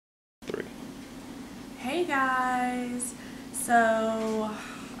Hey guys, so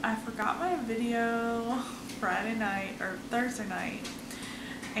I forgot my video Friday night or Thursday night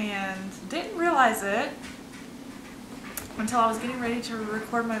and didn't realize it until I was getting ready to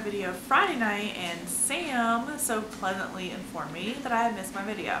record my video Friday night, and Sam so pleasantly informed me that I had missed my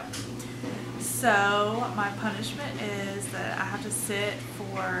video. So my punishment is that I have to sit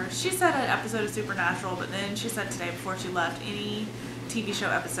for, she said an episode of Supernatural, but then she said today before she left, any TV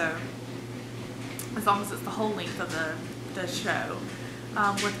show episode, as long as it's the whole length of the show,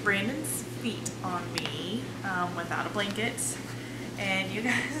 with Brandon's feet on me, without a blanket. And you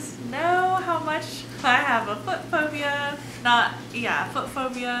guys know how much I have a foot phobia, foot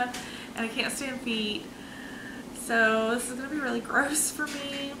phobia, and I can't stand feet. So this is gonna be really gross for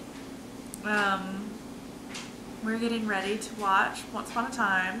me. We're getting ready to watch Once Upon a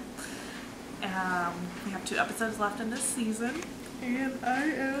Time. We have 2 episodes left in this season, and I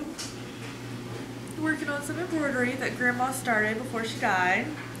am working on some embroidery that Grandma started before she died,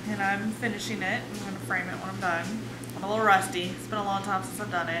 and I'm finishing it. I'm going to frame it when I'm done. I'm a little rusty. It's been a long time since I've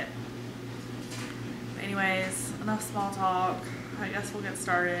done it. But anyways, enough small talk. I guess we'll get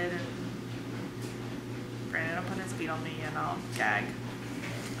started, and Brandon will put his feet on me and I'll gag.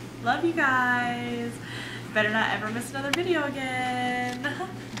 Love you guys. Better not ever miss another video again.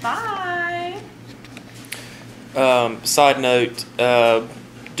 Bye. Side note,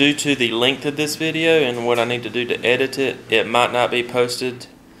 due to the length of this video and what I need to do to edit it, it might not be posted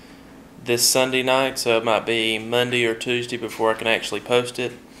this Sunday night, so it might be Monday or Tuesday before I can actually post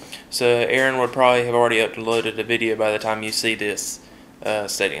it. So Erin would probably have already uploaded a video by the time you see this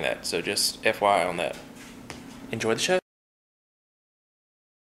stating that. So just FYI on that. Enjoy the show.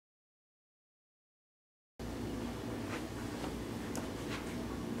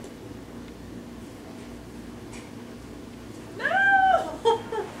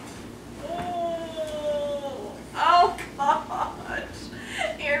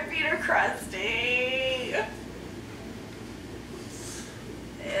 Crusty.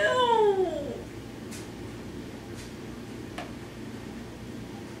 Ew.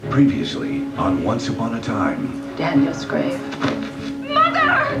 Previously on Once Upon a Time. Daniel's grave.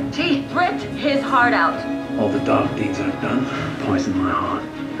 Mother! She ripped his heart out. All the dark deeds I've done poisoned my heart.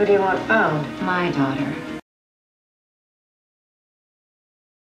 Who do you want found? My daughter.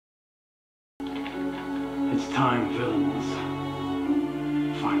 It's time villains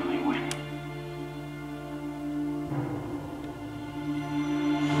finally win.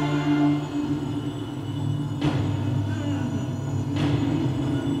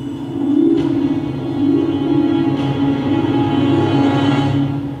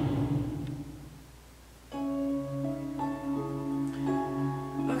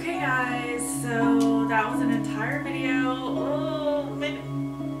 Okay guys, so that was an entire video.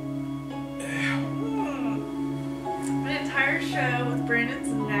 An entire show with Brandon's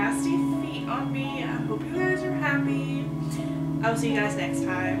nasty feet on me. I hope you guys are happy. I will see you guys next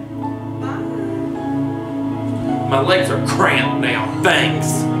time. Bye. My legs are cramped now.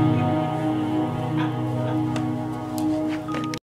 Thanks.